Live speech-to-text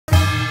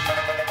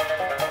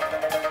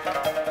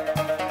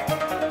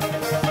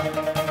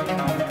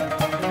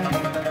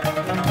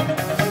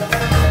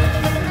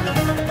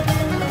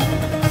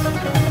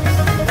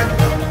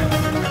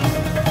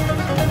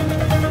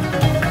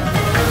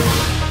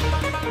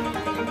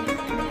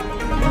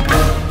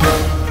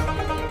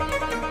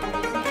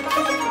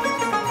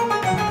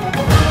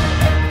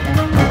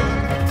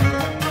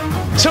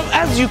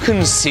As you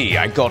can see,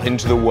 I got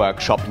into the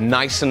workshop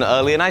nice and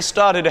early and I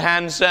started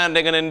hand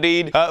sanding, and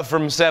indeed,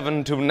 from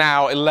 7 to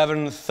now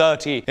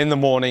 11:30 in the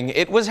morning,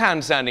 it was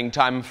hand sanding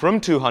time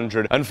from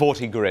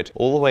 240 grit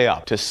all the way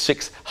up to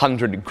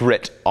 600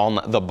 grit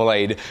on the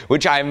blade,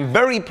 which I am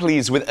very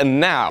pleased with. And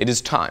now it is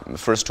time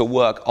for us to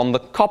work on the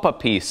copper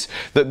piece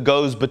that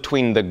goes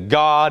between the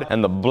guard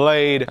and the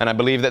blade, and I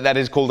believe that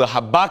is called a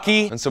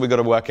habaki, and so we've got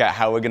to work out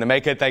how we're going to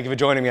make it. Thank you for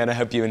joining me, and I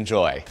hope you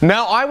enjoy.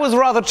 Now, I was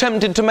rather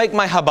tempted to make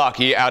my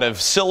habaki out of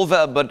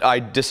silver, but I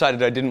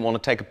decided I didn't want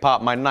to take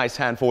apart my nice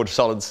hand-forged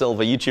solid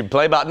silver YouTube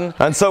play button.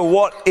 And so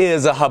what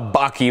is a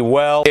habaki?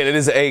 Well, it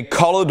is a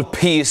colored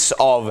piece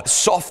of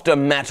softer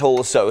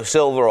metal, so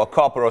silver or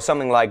copper or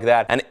something like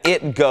that, and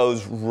it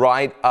goes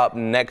right up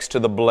next to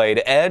the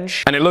blade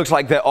edge, and it looks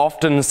like there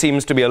often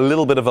seems to be a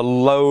little bit of a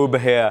lobe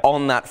here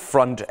on that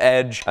front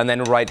edge, and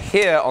then right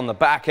here on the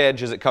back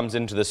edge as it comes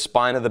into the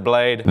spine of the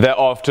blade, there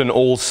often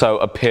also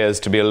appears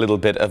to be a little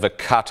bit of a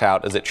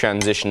cutout as it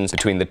transitions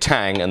between the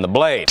tang and the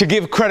blade. To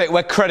give credit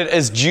where credit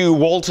is due,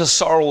 Walter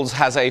SORRELL'S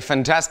has a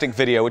fantastic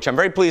video, which I'm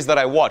very pleased that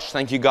I watched.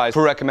 Thank you guys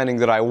for recommending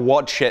that I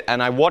watch it,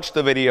 and I watched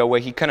the video where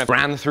he kind of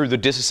ran through the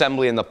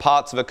disassembly and the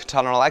parts of a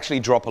katana. I'll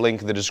actually drop a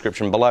link in the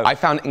description below. I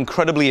found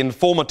incredibly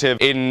informative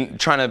in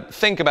trying to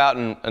think about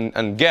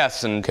and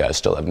guess, and okay, I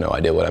still have no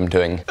idea what I'm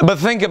doing, but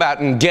think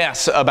about and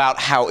guess about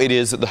how it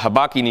is that the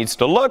habaki needs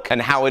to look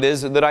and how it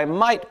is that I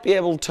might be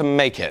able to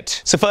make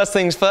it. So first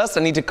things first,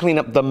 I need to clean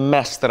up the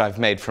mess that I've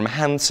made from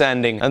hand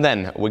sanding, and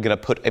then we're gonna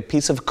put a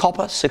piece of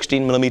copper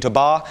 16mm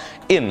bar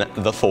in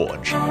the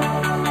forge.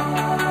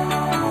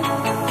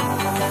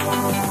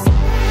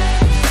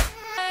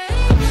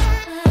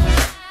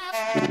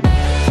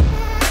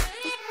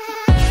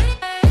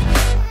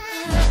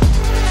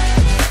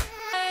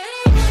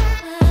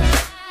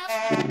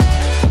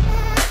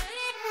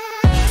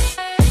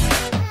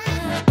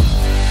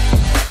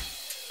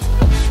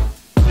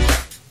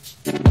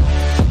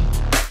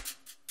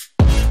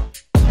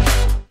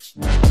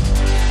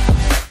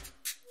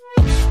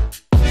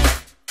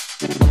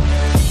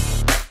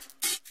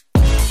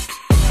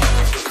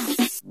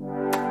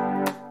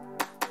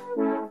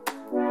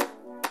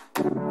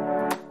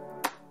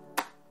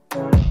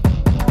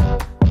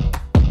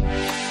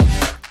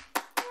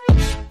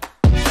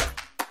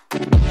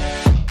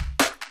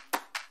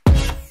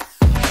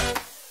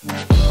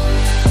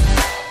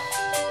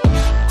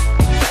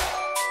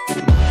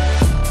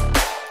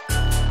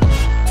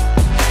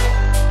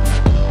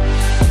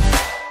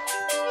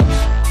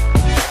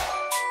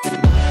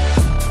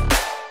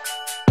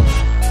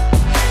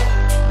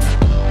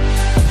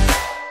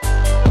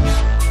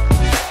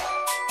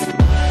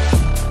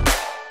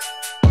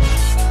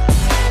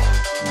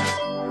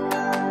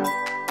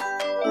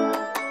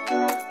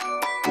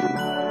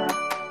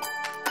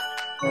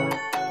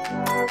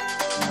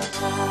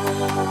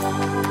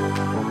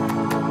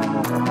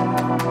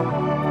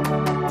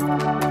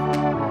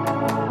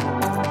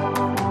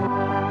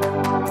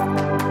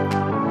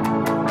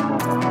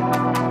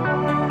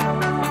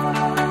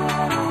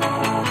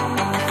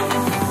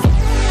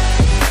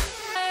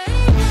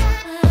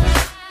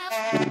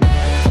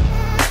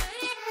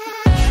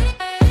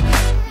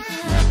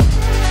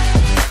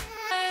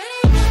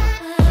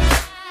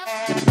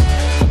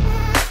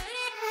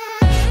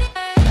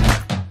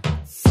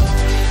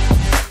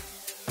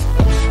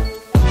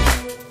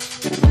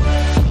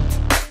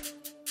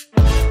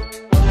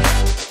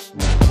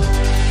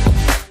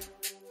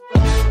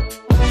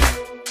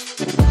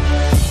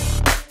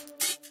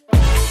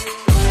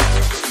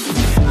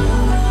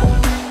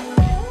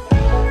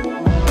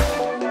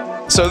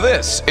 So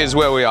this is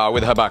where we are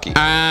with habaki,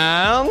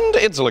 and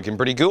it's looking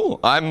pretty cool.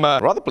 I'm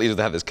rather pleased with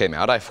how this came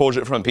out. I forged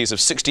it from a piece of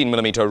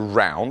 16mm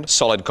round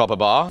solid copper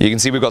bar. You can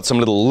see we've got some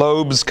little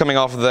lobes coming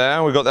off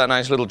there. We've got that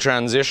nice little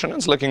transition.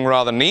 It's looking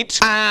rather neat.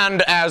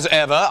 And as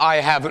ever, I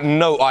have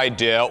no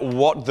idea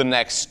what the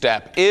next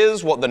step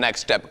is, what the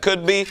next step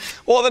could be,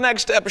 what the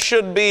next step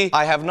should be.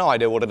 I have no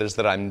idea what it is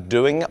that I'm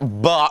doing,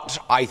 but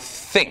I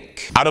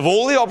think out of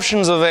all the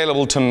options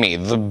available to me,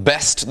 the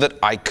best that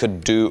I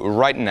could do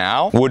right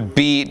now would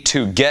be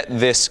to get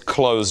this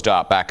closed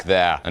up back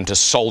there and to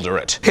solder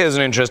it. Here's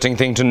an interesting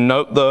thing to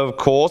note though, of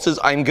course, is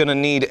I'm gonna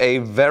need a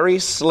very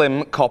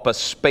slim copper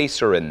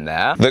spacer in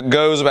there that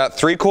goes about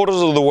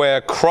 3/4 of the way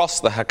across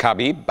the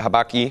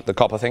habaki, the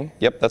copper thing.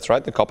 Yep, that's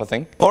right, the copper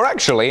thing. Or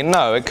actually,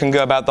 no, it can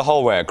go about the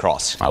whole way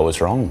across. I was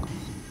wrong.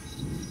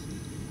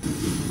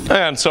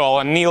 And so I'll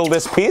anneal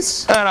this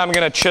piece, and I'm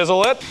gonna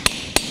chisel it,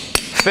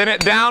 thin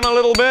it down a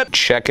little bit,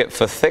 check it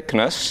for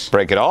thickness,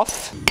 break it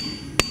off.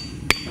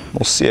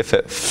 We'll see if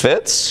it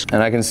fits,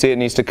 and I can see it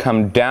needs to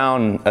come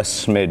down a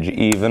smidge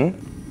even.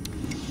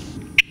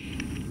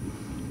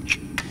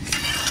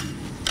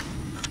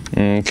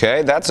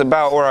 Okay, that's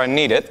about where I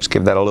need it. Just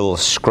give that a little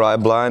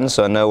scribe line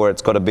so I know where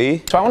it's got to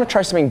be. So I want to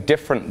try something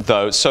different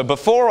though. So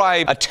before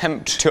I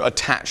attempt to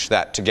attach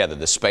that together,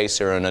 the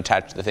spacer and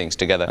attach the things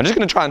together, I'm just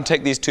going to try and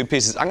take these two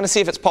pieces. I'm going to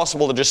see if it's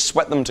possible to just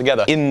sweat them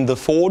together in the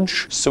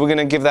forge. So we're going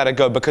to give that a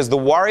go, because the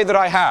worry that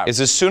I have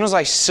is as soon as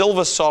I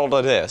silver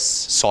solder this,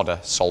 silver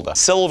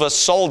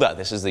solder,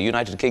 this is the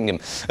United Kingdom.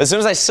 As soon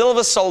as I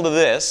silver solder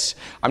this,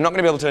 I'm not going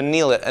to be able to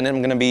anneal it, and then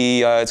I'm going to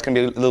be, it's going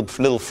to be a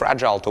little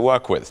fragile to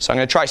work with. So I'm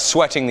going to try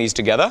sweating these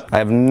together. I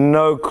have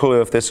no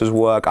clue if this will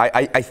work.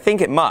 I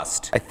think it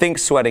must. I think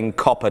sweating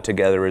copper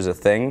together is a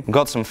thing.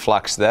 Got some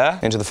flux there.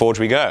 Into the forge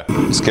we go.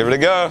 Let's give it a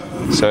go.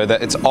 So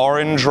that it's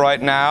orange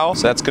right now.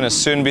 So that's going to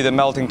soon be the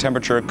melting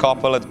temperature of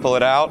copper. Let's pull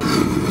it out.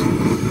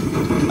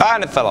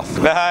 And it fell off.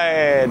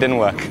 It didn't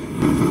work.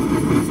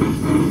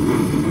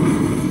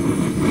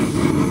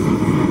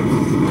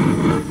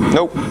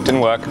 Nope,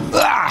 didn't work.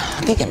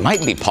 I think it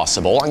might be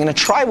possible. I'm going to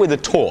try with a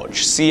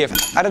torch. See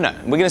if, I don't know.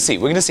 We're going to see.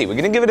 We're going to see. We're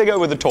going to give it a go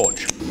with a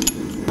torch.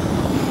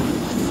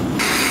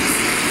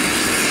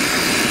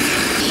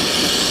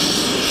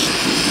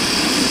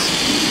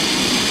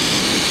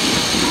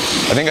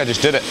 I think I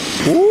just did it.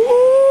 Ooh,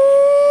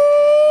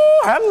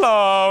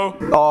 hello.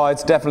 Oh,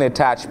 it's definitely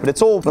attached, but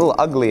it's all a little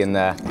ugly in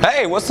there.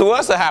 Hey, what's the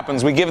worst that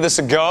happens? We give this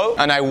a go,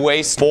 and I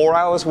waste 4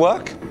 hours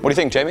work? What do you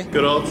think, Jamie?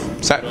 Good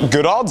odds.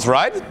 Good odds,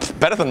 right?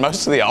 Better than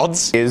most of the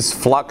odds. Is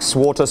flux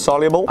water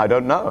soluble? I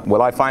don't know.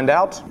 Will I find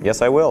out?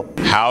 Yes, I will.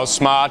 How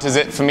smart is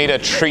it for me to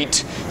treat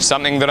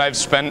something that I've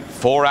spent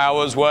 4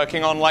 hours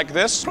working on like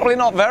this? Probably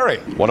not very.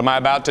 What am I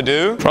about to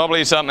do?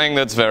 Probably something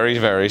that's very,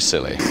 very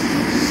silly.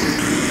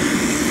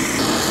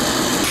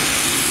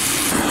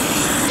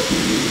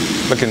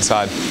 Look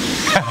inside.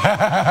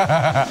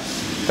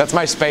 That's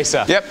my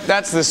spacer. Yep,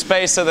 that's the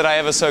spacer that I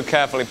ever so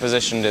carefully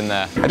positioned in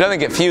there. I don't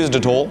think it fused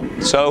at all.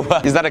 So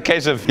is that a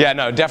case of, yeah,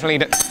 no, definitely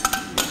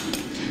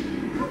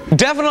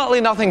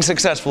nothing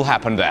successful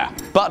happened there.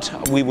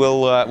 But we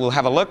will we'll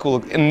have a look,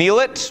 we'll anneal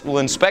it, we'll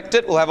inspect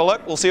it, we'll have a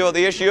look, we'll see what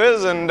the issue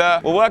is, and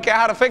we'll work out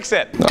how to fix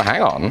it. Oh,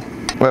 hang on.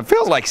 Well, it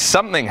feels like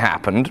something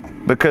happened,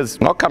 because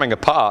it's not coming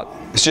apart.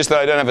 It's just that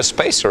I don't have a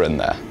spacer in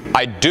there.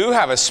 I do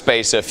have a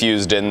spacer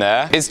fused in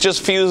there. It's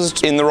just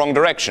fused in the wrong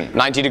direction,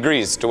 90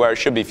 degrees to where it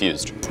should be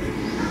fused.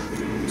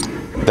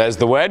 There's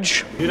the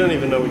wedge. You don't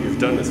even know what you've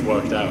done. It's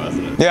worked out,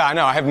 hasn't it? Yeah, I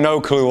know. I have no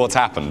clue what's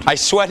happened. I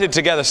sweated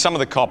together some of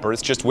the copper.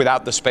 It's just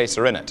without the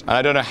spacer in it. And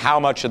I don't know how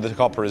much of the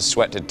copper is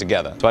sweated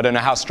together. So I don't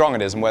know how strong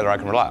it is and whether I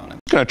can rely on it.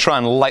 I'm going to try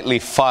and lightly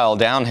file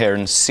down here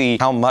and see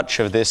how much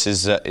of this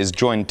is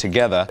joined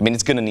together. I mean,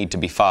 it's going to need to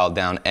be filed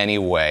down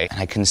anyway. And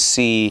I can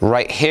see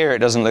right here it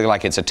doesn't look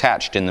like it's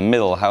attached in the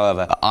middle.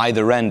 However, at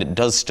either end it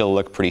does still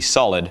look pretty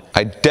solid.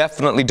 I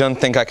definitely don't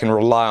think I can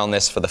rely on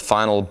this for the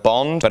final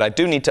bond, but I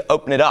do need to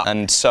open it up.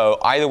 And so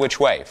either which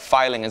way,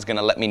 filing is going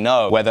to let me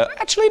know whether,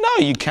 actually no,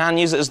 you can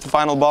use it as the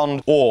final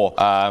bond, or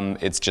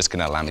it's just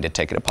going to allow me to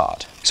take it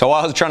apart. So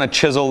while I was trying to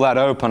chisel that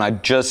open, I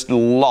just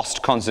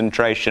lost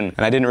concentration,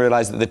 and I didn't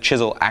realize that the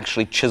chisel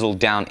actually chiseled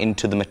down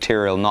into the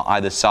material, not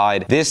either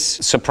side. This,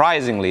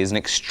 surprisingly, is an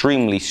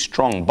extremely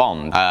strong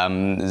bond.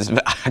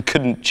 I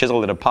couldn't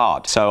chisel it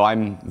apart, so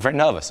I'm very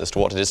nervous as to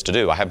what it is to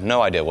do. I have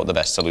no idea what the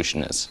best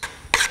solution is.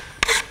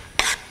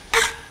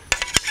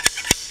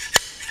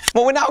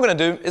 What we're now going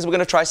to do is we're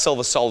going to try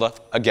silver solder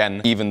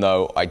again, even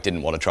though I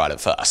didn't want to try it at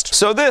first.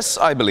 So this,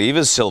 I believe,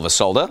 is silver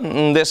solder,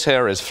 and this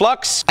here is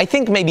flux. I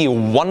think maybe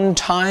one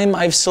time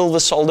I've silver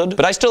soldered,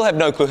 but I still have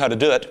no clue how to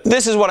do it.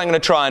 This is what I'm going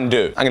to try and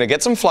do. I'm going to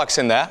get some flux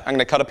in there, I'm going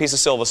to cut a piece of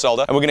silver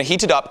solder, and we're going to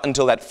heat it up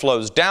until that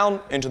flows down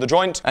into the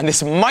joint, and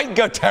this might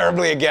go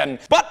terribly again,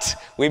 but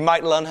we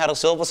might learn how to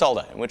silver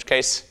solder, in which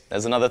case,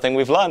 there's another thing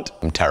we've learned.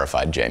 I'm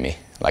terrified, Jamie.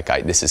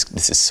 This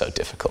is so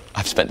difficult.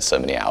 I've spent so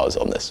many hours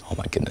on this. Oh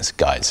my goodness,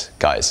 guys,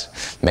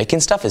 making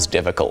stuff is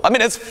difficult. I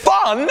mean, it's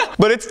fun,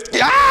 but it's,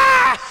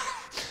 I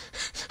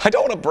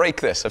don't want to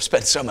break this. I've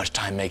spent so much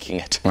time making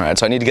it. All right,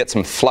 so I need to get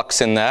some flux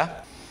in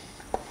there.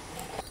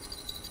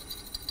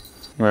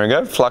 There we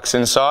go, flux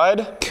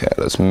inside. Okay,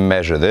 let's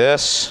measure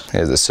this.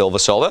 Here's the silver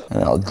solder,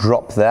 and I'll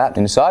drop that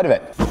inside of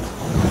it.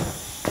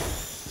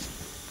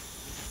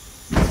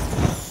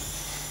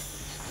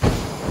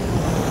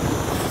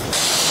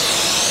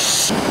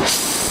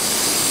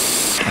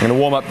 I'm going to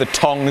warm up the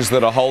tongs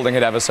that are holding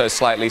it ever so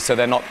slightly so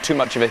they're not too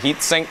much of a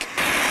heat sink.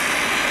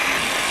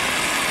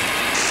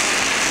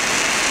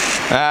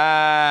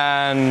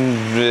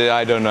 And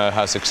I don't know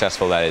how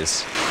successful that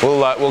is.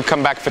 We'll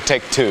come back for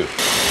take 2.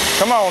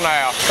 Come on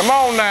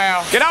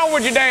now, get on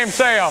with your damn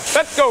self.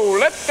 Let's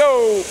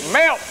go,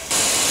 melt.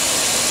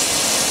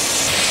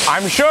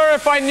 I'm sure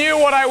if I knew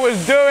what I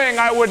was doing,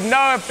 I would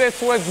know if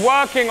this was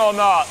working or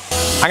not.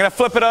 I'm going to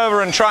flip it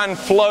over and try and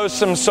flow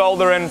some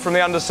solder in from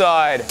the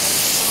underside.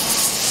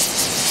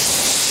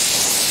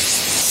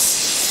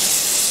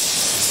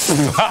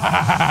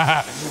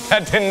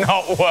 That did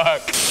not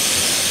work.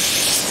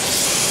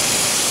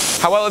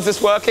 How well is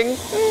this working?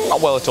 Not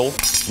well at all.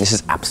 This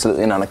is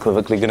absolutely and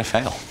unequivocally going to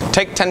fail.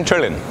 Take 10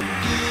 trillion.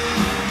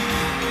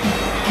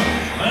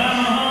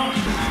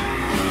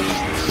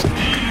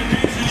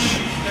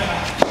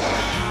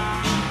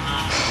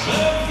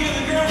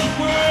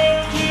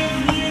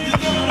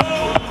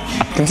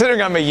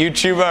 Considering I'm a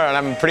YouTuber and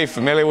I'm pretty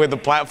familiar with the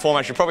platform,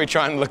 I should probably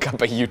try and look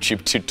up a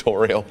YouTube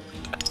tutorial.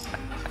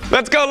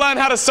 Let's go learn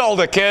how to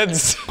solder,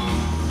 kids!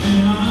 Welcome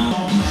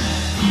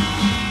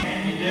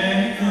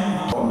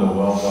to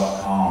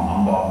Well.com.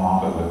 I'm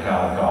Bob Moffett with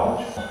Cali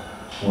College.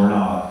 We're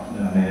not,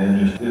 I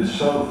mean, it's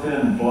so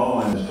thin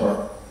flowing to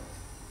start.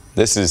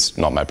 This is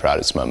not my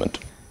proudest moment.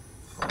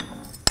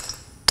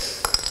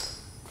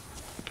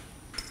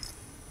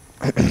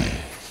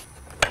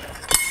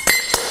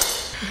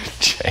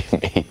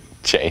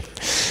 Jamie,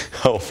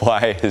 oh,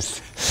 why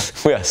is...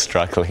 We are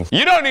struggling.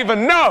 You don't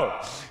even know!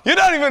 You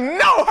don't even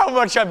know how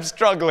much I'm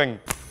struggling!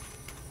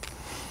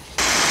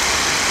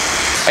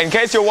 In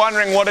case you're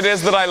wondering what it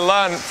is that I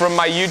learned from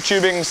my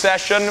YouTubing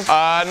session,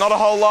 not a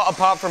whole lot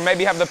apart from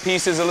maybe have the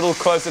pieces a little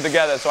closer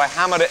together. So I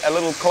hammered it a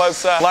little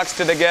closer, fluxed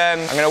it again.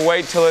 I'm gonna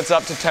wait till it's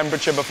up to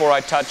temperature before I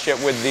touch it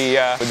with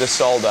the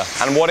solder.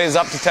 And what is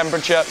up to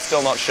temperature?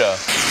 Still not sure.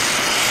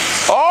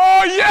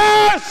 Oh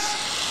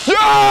yes!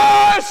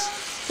 Yes!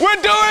 We're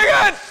doing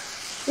it!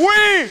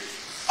 We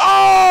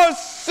are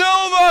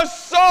silver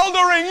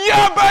soldering!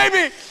 Yeah,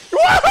 baby!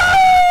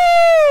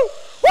 Woohoo!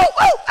 Woo,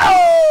 woo,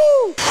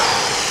 oh!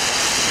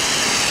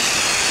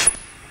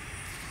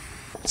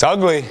 It's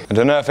ugly. I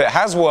don't know if it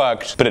has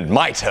worked, but it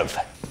might have.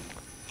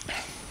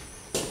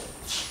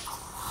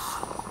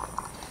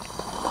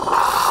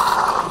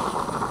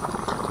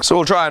 So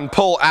we'll try and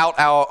pull out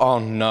our... Oh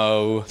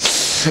no.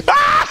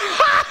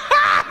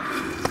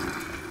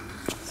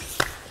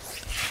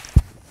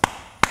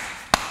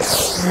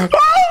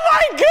 Oh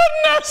my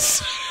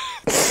goodness!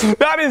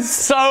 That is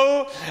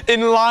so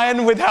in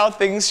line with how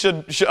things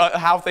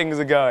how things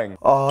are going.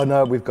 Oh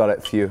no, we've got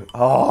it, phew.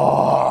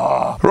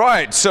 Oh.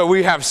 Right, so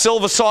we have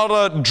silver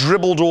solder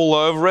dribbled all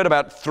over it,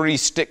 about 3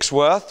 sticks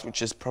worth,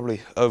 which is probably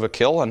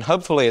overkill, and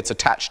hopefully it's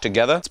attached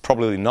together. It's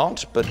probably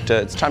not, but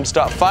it's time to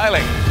start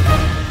filing.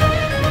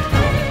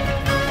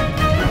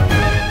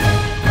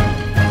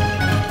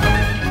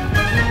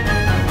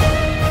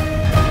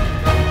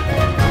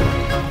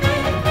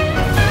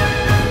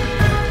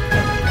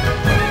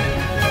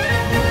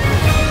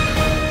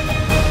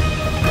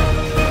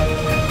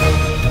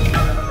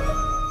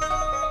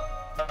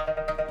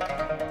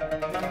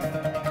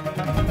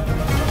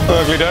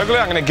 Oogly doogly,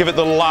 I'm gonna give it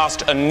the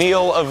last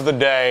anneal of the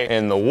day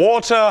in the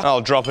water.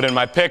 I'll drop it in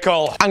my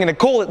pickle. I'm gonna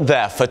call it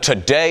there for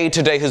today.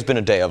 Today has been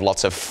a day of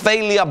lots of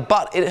failure,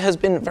 but it has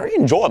been very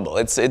enjoyable.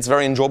 It's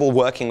very enjoyable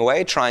working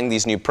away, trying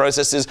these new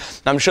processes.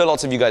 I'm sure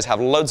lots of you guys have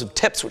loads of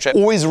tips, which I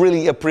always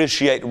really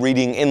appreciate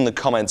reading in the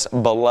comments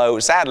below.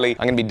 Sadly,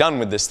 I'm gonna be done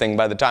with this thing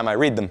by the time I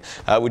read them,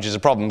 which is a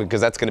problem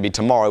because that's gonna be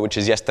tomorrow, which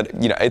is yesterday.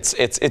 You know,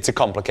 it's a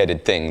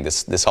complicated thing,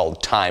 this whole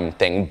time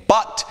thing.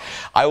 But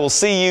I will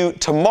see you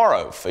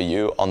tomorrow for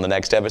you on the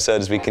next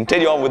episode as we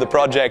continue on with the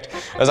project,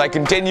 as I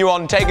continue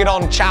on taking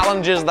on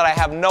challenges that I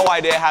have no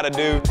idea how to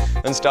do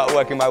and start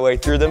working my way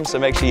through them. So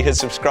make sure you hit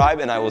subscribe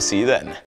and I will see you then.